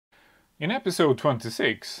In episode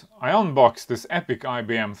 26, I unboxed this epic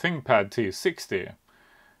IBM ThinkPad T60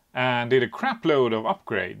 and did a crap load of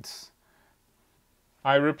upgrades.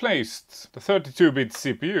 I replaced the 32-bit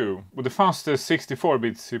CPU with the fastest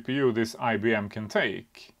 64-bit CPU this IBM can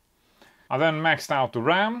take. I then maxed out the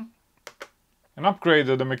RAM and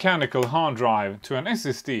upgraded the mechanical hard drive to an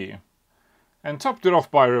SSD and topped it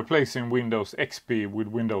off by replacing Windows XP with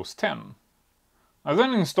Windows 10. I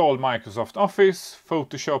then installed Microsoft Office,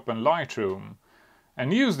 Photoshop and Lightroom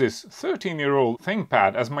and used this 13-year-old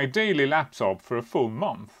ThinkPad as my daily laptop for a full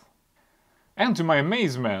month. And to my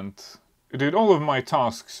amazement, it did all of my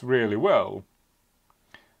tasks really well.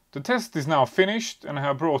 The test is now finished and I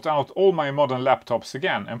have brought out all my modern laptops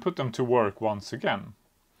again and put them to work once again.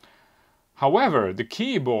 However, the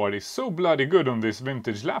keyboard is so bloody good on this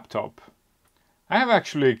vintage laptop. I have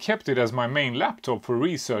actually kept it as my main laptop for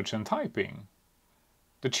research and typing.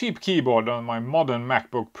 The cheap keyboard on my modern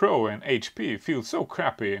MacBook Pro and HP feels so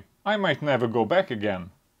crappy, I might never go back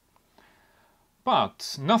again.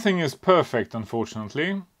 But nothing is perfect,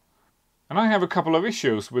 unfortunately, and I have a couple of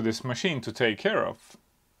issues with this machine to take care of.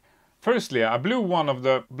 Firstly, I blew one of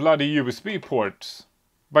the bloody USB ports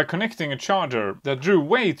by connecting a charger that drew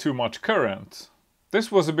way too much current.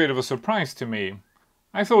 This was a bit of a surprise to me.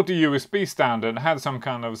 I thought the USB standard had some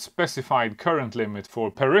kind of specified current limit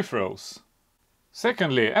for peripherals.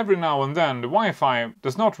 Secondly, every now and then the Wi-Fi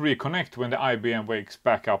does not reconnect when the IBM wakes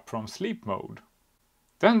back up from sleep mode.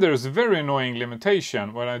 Then there's a very annoying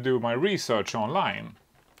limitation when I do my research online.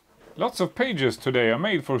 Lots of pages today are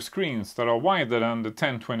made for screens that are wider than the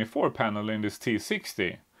 1024 panel in this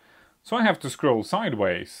T60, so I have to scroll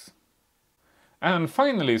sideways. And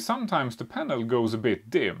finally, sometimes the panel goes a bit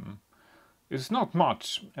dim. It's not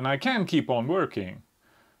much, and I can keep on working.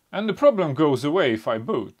 And the problem goes away if I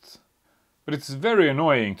boot. But it's very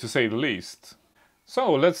annoying to say the least.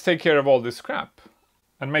 So let's take care of all this crap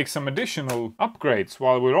and make some additional upgrades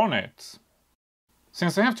while we're on it.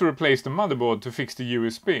 Since I have to replace the motherboard to fix the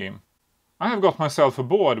USB, I have got myself a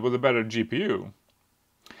board with a better GPU.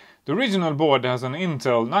 The original board has an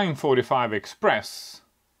Intel 945 Express,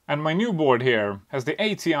 and my new board here has the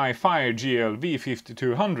ATI FireGL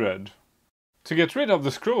V5200. To get rid of the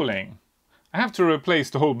scrolling, I have to replace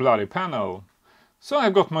the whole bloody panel. So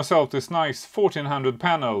I've got myself this nice 1400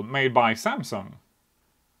 panel made by Samsung.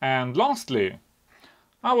 And lastly,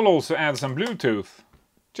 I will also add some Bluetooth,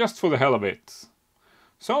 just for the hell of it.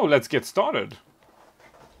 So let's get started.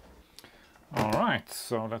 Alright,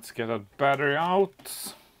 so let's get that battery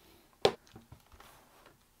out.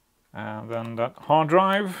 And then that hard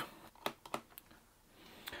drive.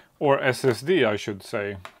 Or SSD, I should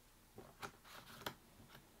say.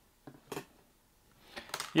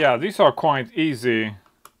 Yeah, these are quite easy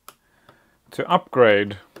to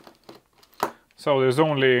upgrade. So there's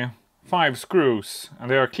only 5 screws and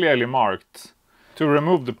they are clearly marked to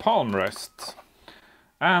remove the palm rest.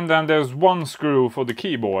 And then there's 1 screw for the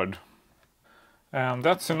keyboard. And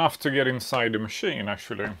that's enough to get inside the machine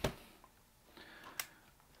actually.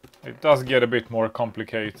 It does get a bit more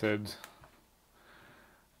complicated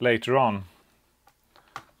later on.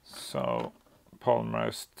 So palm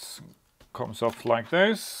rests comes off like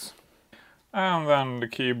this, and then the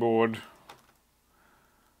keyboard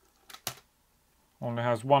only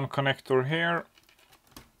has 1 connector here,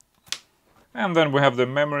 and then we have the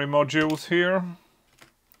memory modules here,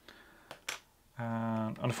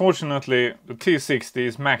 and unfortunately the T60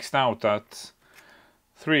 is maxed out at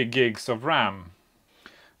 3 gigs of RAM.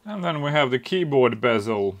 And then we have the keyboard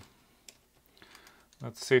bezel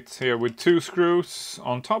that sits here with 2 screws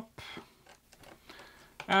on top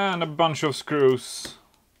and a bunch of screws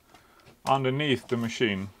underneath the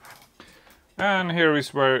machine. And here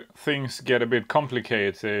is where things get a bit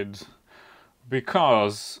complicated,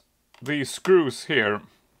 because these screws here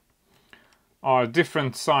are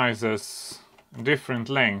different sizes, different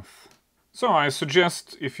length. So I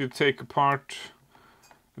suggest if you take apart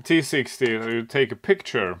the T60 that you take a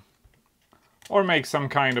picture or make some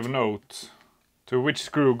kind of note to which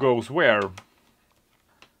screw goes where.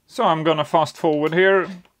 So I'm gonna fast forward here,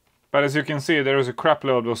 but as you can see there is a crap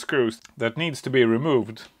load of screws that needs to be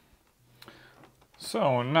removed.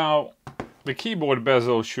 So now the keyboard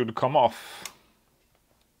bezel should come off.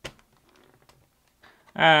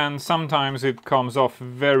 And sometimes it comes off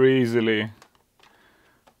very easily,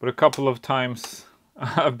 but a couple of times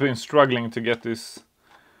I've been struggling to get this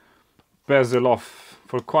bezel off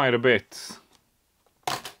for quite a bit.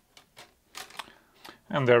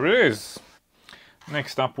 And there it is.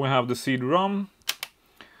 Next up we have the CD-ROM,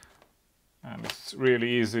 and it's really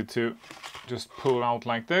easy to just pull out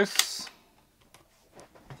like this.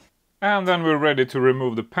 And then we're ready to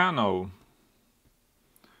remove the panel.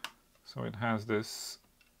 So it has this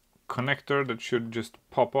connector that should just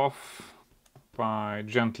pop off by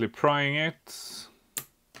gently prying it,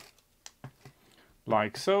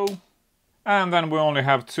 like so. And then we only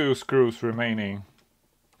have 2 screws remaining.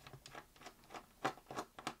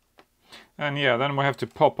 And yeah, then we have to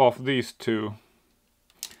pop off these 2.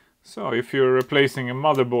 So if you're replacing a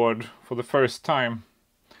motherboard for the first time,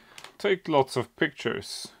 take lots of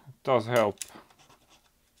pictures. It does help.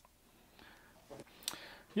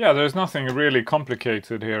 Yeah, there's nothing really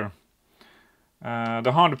complicated here.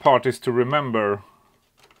 The hard part is to remember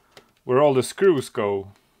where all the screws go,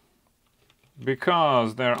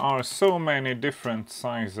 because there are so many different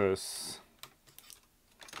sizes.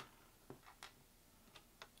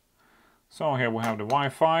 So here we have the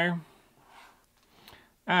Wi-Fi,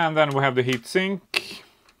 and then we have the heatsink.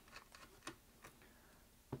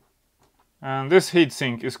 And this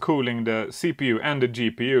heatsink is cooling the CPU and the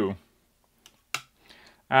GPU.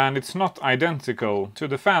 And it's not identical to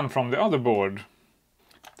the fan from the other board.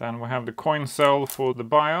 Then we have the coin cell for the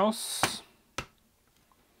BIOS.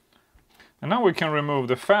 And now we can remove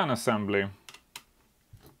the fan assembly.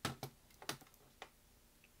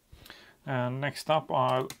 And next up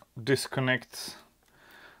I'll disconnect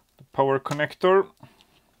the power connector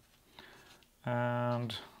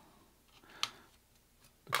and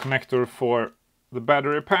the connector for the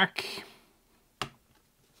battery pack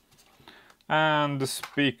and the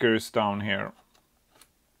speakers down here.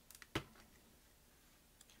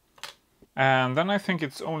 And then I think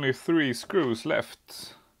it's only 3 screws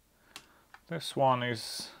left. This one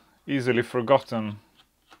is easily forgotten.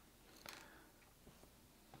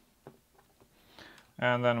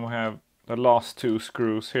 And then we have the last 2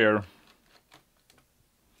 screws here.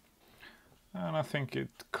 And I think it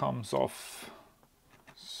comes off.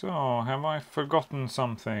 So, have I forgotten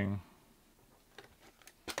something?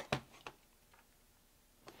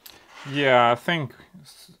 Yeah, I think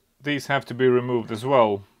these have to be removed as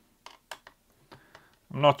well.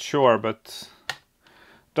 I'm not sure, but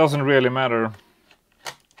doesn't really matter.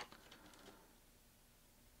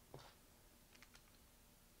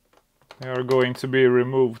 They are going to be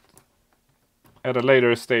removed at a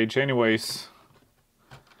later stage anyways.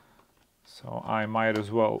 So I might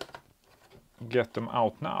as well get them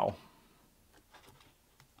out now.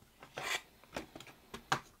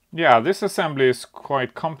 Yeah, this assembly is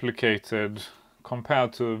quite complicated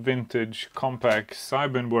compared to vintage compacts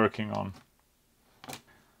I've been working on.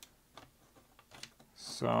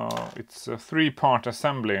 So it's a 3-part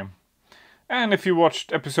assembly. And if you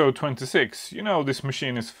watched episode 26, you know this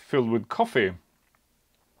machine is filled with coffee.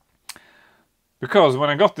 Because when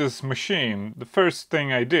I got this machine, the first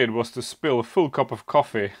thing I did was to spill a full cup of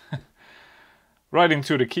coffee right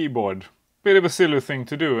into the keyboard. Bit of a silly thing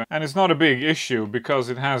to do, and it's not a big issue because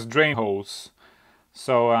it has drain holes.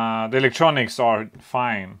 So the electronics are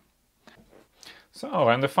fine. So,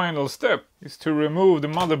 and the final step is to remove the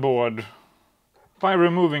motherboard by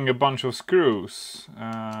removing a bunch of screws.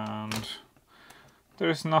 And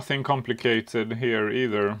there's nothing complicated here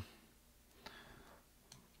either.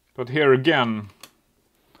 But here again,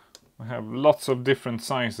 we have lots of different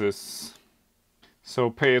sizes. So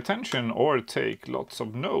pay attention or take lots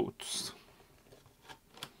of notes.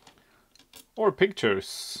 Or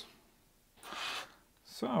pictures.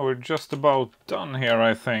 So we're just about done here,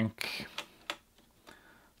 I think.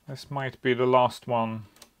 This might be the last one.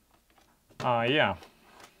 Yeah.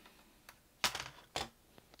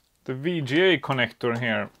 The VGA connector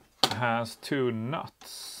here has 2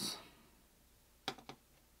 nuts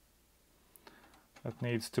that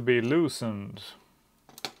needs to be loosened.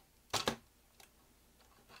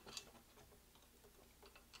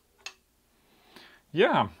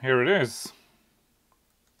 Yeah, here it is.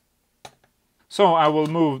 So I will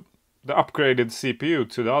move the upgraded CPU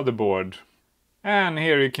to the other board. And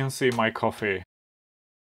here you can see my coffee.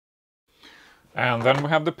 And then we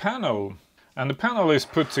have the panel. And the panel is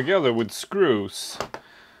put together with screws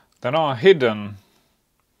that are hidden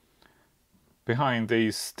behind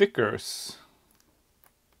these stickers.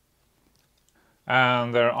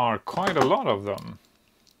 And there are quite a lot of them.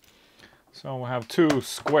 So we have 2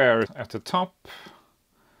 squares at the top.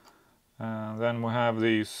 And then we have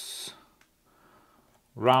these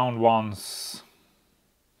round ones,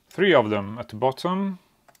 3 of them at the bottom,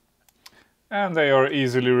 and they are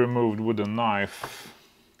easily removed with a knife.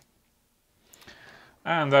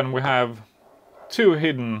 And then we have 2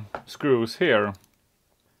 hidden screws here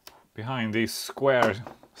behind these square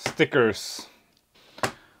stickers.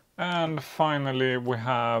 And finally we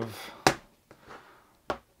have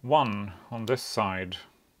 1 on this side.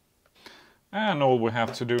 And all we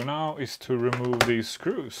have to do now is to remove these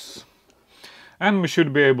screws. And we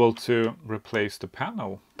should be able to replace the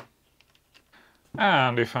panel.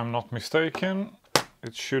 And if I'm not mistaken,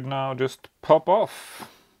 it should now just pop off.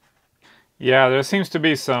 Yeah, there seems to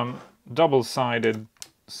be some double-sided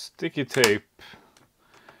sticky tape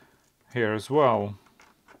here as well.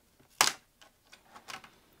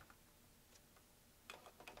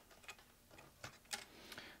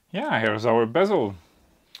 Yeah, here's our bezel.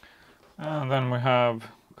 And then we have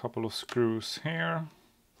a couple of screws here.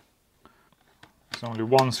 There's only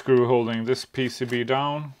one screw holding this PCB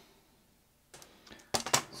down.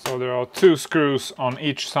 So there are 2 screws on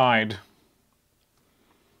each side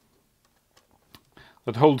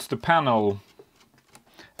that holds the panel.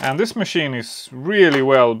 And this machine is really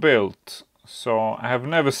well built. So I have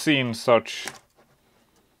never seen such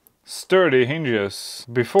sturdy hinges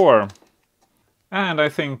before. And I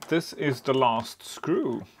think this is the last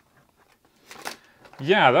screw.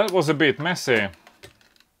 Yeah, that was a bit messy.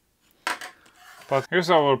 But here's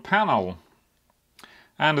our panel.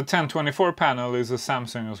 And the 1024 panel is a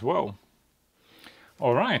Samsung as well.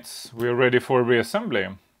 Alright, we're ready for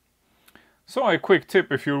reassembly. So a quick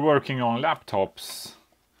tip if you're working on laptops.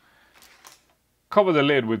 Cover the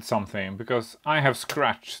lid with something, because I have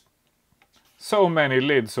scratched so many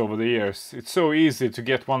lids over the years. It's so easy to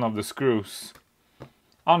get one of the screws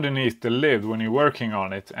underneath the lid when you're working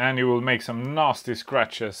on it, and you will make some nasty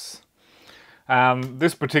scratches.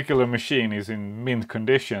 This particular machine is in mint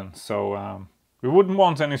condition, so we wouldn't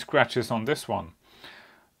want any scratches on this one.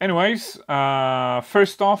 Anyways,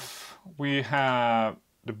 first off we have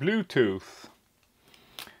the Bluetooth,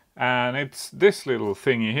 and it's this little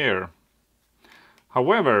thingy here.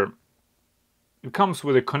 However, it comes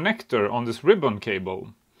with a connector on this ribbon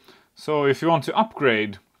cable, so if you want to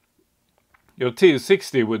upgrade your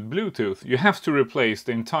T60 with Bluetooth, you have to replace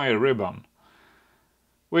the entire ribbon,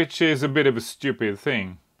 which is a bit of a stupid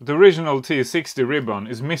thing. The original T60 ribbon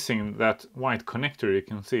is missing that white connector you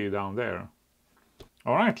can see down there.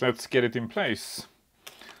 Alright, let's get it in place.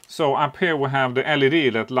 So up here we have the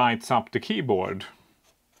LED that lights up the keyboard,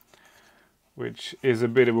 which is a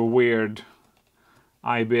bit of a weird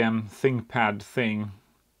IBM ThinkPad thing.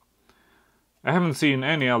 I haven't seen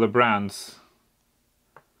any other brands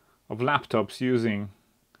of laptops using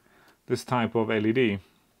this type of LED.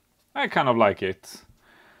 I kind of like it.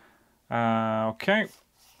 Okay,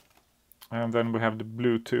 and then we have the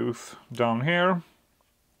Bluetooth down here,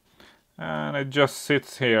 and it just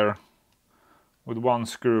sits here with one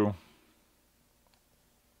screw.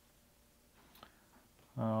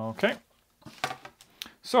 Okay,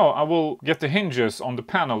 so I will get the hinges on the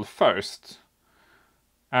panel first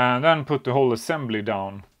and then put the whole assembly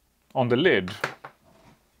down on the lid,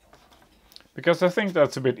 because I think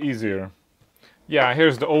that's a bit easier. Yeah,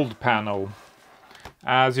 here's the old panel.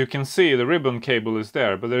 As you can see, the ribbon cable is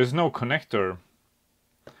there, but there is no connector.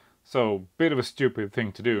 So, bit of a stupid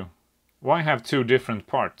thing to do. Why have 2 different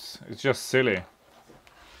parts? It's just silly.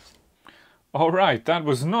 Alright, that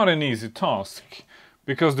was not an easy task,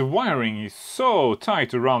 because the wiring is so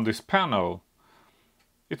tight around this panel.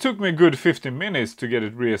 It took me a good 15 minutes to get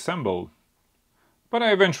it reassembled, but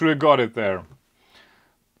I eventually got it there.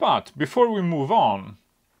 But before we move on,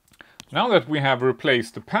 now that we have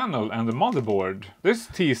replaced the panel and the motherboard, this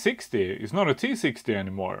T60 is not a T60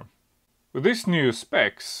 anymore. With this new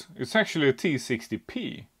specs, it's actually a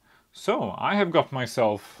T60p. So I have got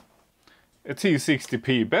myself a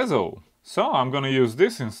T60p bezel. So I'm gonna use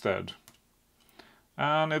this instead.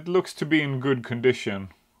 And it looks to be in good condition.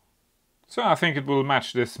 So I think it will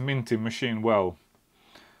match this minty machine well.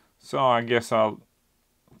 So I guess I'll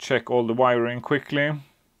check all the wiring quickly.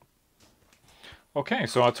 Okay,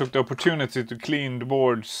 so I took the opportunity to clean the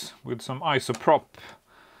boards with some isopropyl.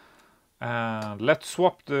 And let's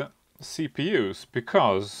swap the CPUs,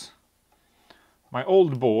 because my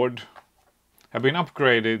old board have been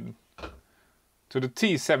upgraded to the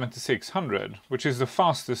T7600, which is the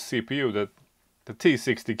fastest CPU that the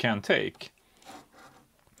T60 can take.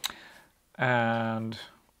 And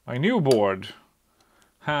my new board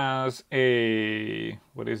has a,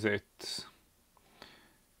 what is it?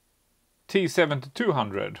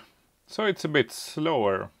 T7200, so it's a bit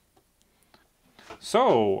slower.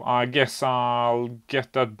 So I guess I'll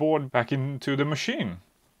get that board back into the machine.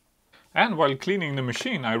 And while cleaning the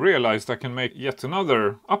machine, I realized I can make yet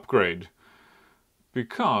another upgrade,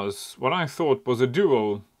 because what I thought was a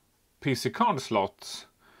dual PC card slot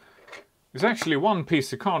is actually one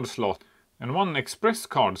PC card slot and one express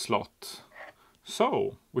card slot.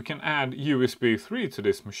 So we can add USB 3 to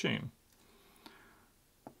this machine,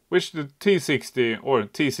 which the T60 or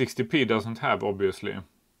T60p doesn't have, obviously.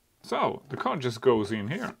 So the card just goes in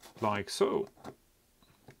here, like so.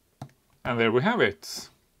 And there we have it.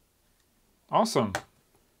 Awesome.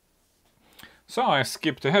 So I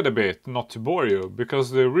skipped ahead a bit, not to bore you,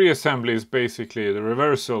 because the reassembly is basically the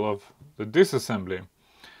reversal of the disassembly.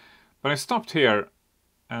 But I stopped here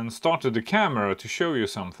and started the camera to show you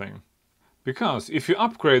something. Because if you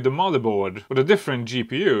upgrade the motherboard with a different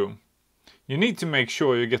GPU, you need to make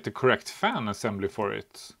sure you get the correct fan assembly for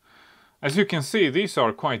it. As you can see, these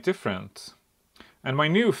are quite different. And my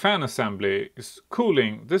new fan assembly is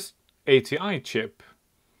cooling this ATI chip,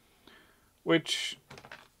 which,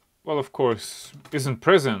 well, of course, isn't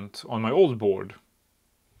present on my old board.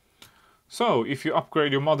 So, if you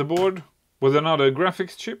upgrade your motherboard with another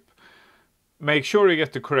graphics chip, make sure you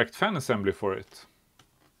get the correct fan assembly for it.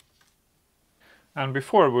 And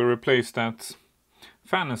before we replace that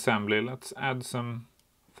fan assembly, let's add some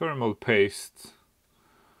thermal paste.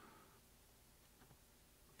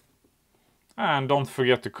 And don't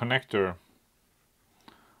forget the connector,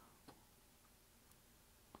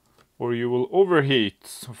 or you will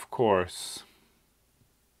overheat, of course.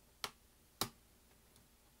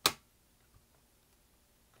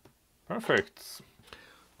 Perfect.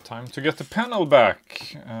 Time to get the panel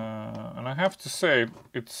back. And I have to say,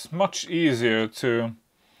 it's much easier to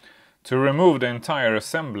remove the entire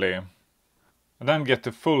assembly and then get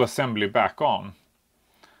the full assembly back on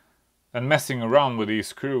than messing around with these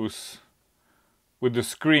screws with the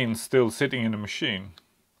screen still sitting in the machine.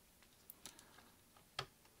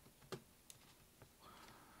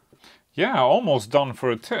 Yeah, almost done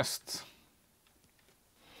for a test.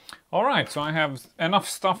 Alright, so I have enough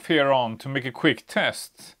stuff here on to make a quick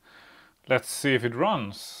test. Let's see if it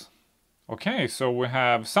runs. Okay, so we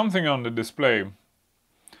have something on the display.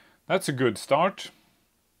 That's a good start.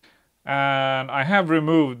 And I have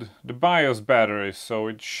removed the BIOS battery, so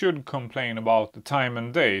it should complain about the time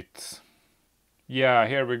and date. Yeah,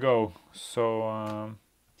 here we go. So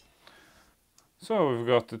we've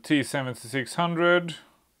got the T7600,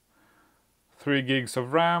 3 gigs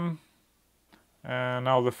of RAM, and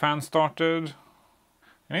now the fan started.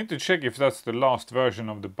 I need to check if that's the last version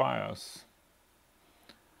of the BIOS.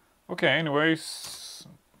 Okay, anyways,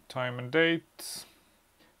 time and date.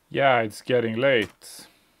 Yeah, it's getting late.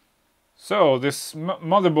 So this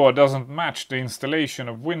motherboard doesn't match the installation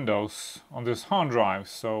of Windows on this hard drive,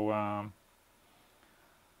 so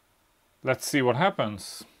let's see what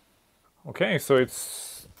happens. Okay, so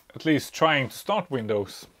it's at least trying to start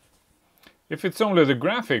Windows. If it's only the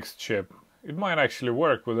graphics chip, it might actually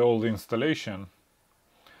work with the old installation.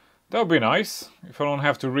 That would be nice, if I don't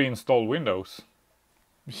have to reinstall Windows.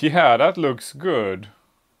 Yeah, that looks good.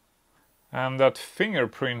 And that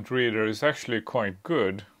fingerprint reader is actually quite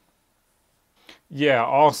good. Yeah,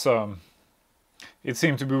 awesome. It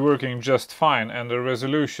seemed to be working just fine, and the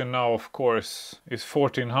resolution now, of course, is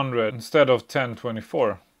 1400 instead of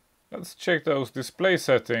 1024. Let's check those display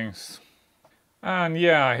settings. And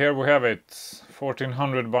yeah, here we have it,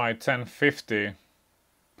 1400 by 1050.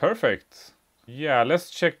 Perfect. Yeah, let's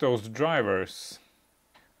check those drivers.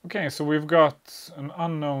 Okay, so we've got an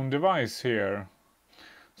unknown device here.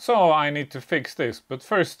 So I need to fix this, but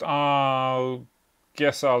first I'll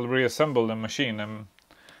reassemble the machine and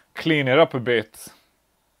clean it up a bit.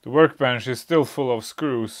 The workbench is still full of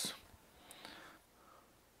screws.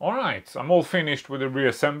 Alright, I'm all finished with the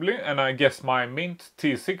reassembly, and I guess my Mint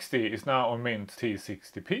T60 is now a Mint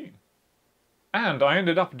T60p. And I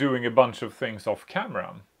ended up doing a bunch of things off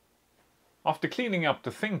camera. After cleaning up the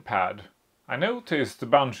ThinkPad, I noticed a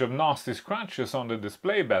bunch of nasty scratches on the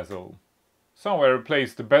display bezel. So I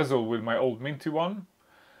replaced the bezel with my old Minty one,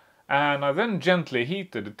 and I then gently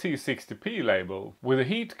heated the T60p label with a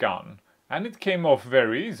heat gun, and it came off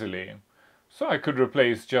very easily. So I could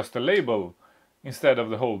replace just the label instead of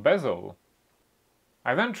the whole bezel.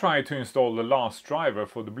 I then tried to install the last driver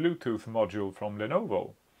for the Bluetooth module from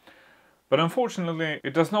Lenovo. But unfortunately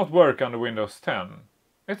it does not work on the Windows 10.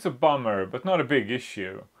 It's a bummer, but not a big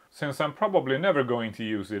issue, since I'm probably never going to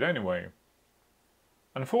use it anyway.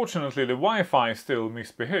 Unfortunately the Wi-Fi still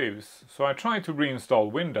misbehaves, so I tried to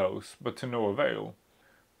reinstall Windows, but to no avail.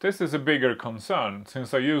 This is a bigger concern,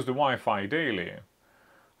 since I use the Wi-Fi daily.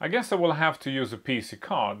 I guess I will have to use a PC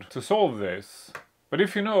card to solve this, but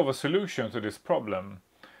if you know of a solution to this problem,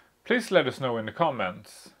 please let us know in the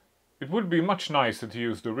comments. It would be much nicer to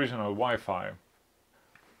use the original Wi-Fi.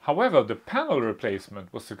 However, the panel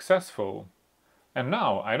replacement was successful, and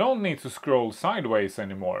now I don't need to scroll sideways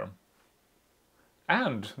anymore.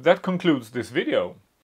 And that concludes this video.